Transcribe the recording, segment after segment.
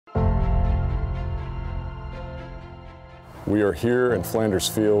We are here in Flanders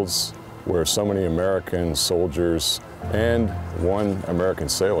fields where so many American soldiers and one American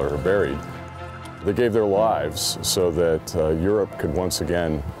sailor are buried. They gave their lives so that Europe could once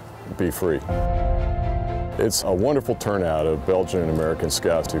again be free. It's a wonderful turnout of Belgian and American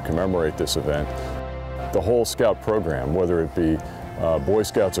Scouts to commemorate this event. The whole Scout program, whether it be Boy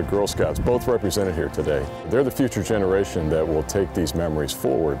Scouts or Girl Scouts, both represented here today. They're the future generation that will take these memories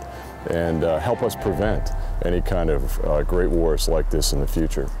forward and help us prevent any kind of great wars like this in the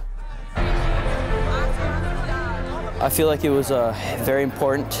future. I feel like it was very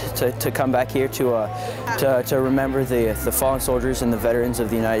important to come back here to remember the fallen soldiers and the veterans of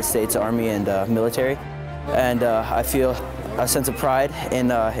the United States Army and military. And I feel a sense of pride in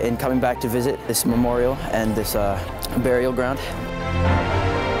coming back to visit this memorial and this burial ground.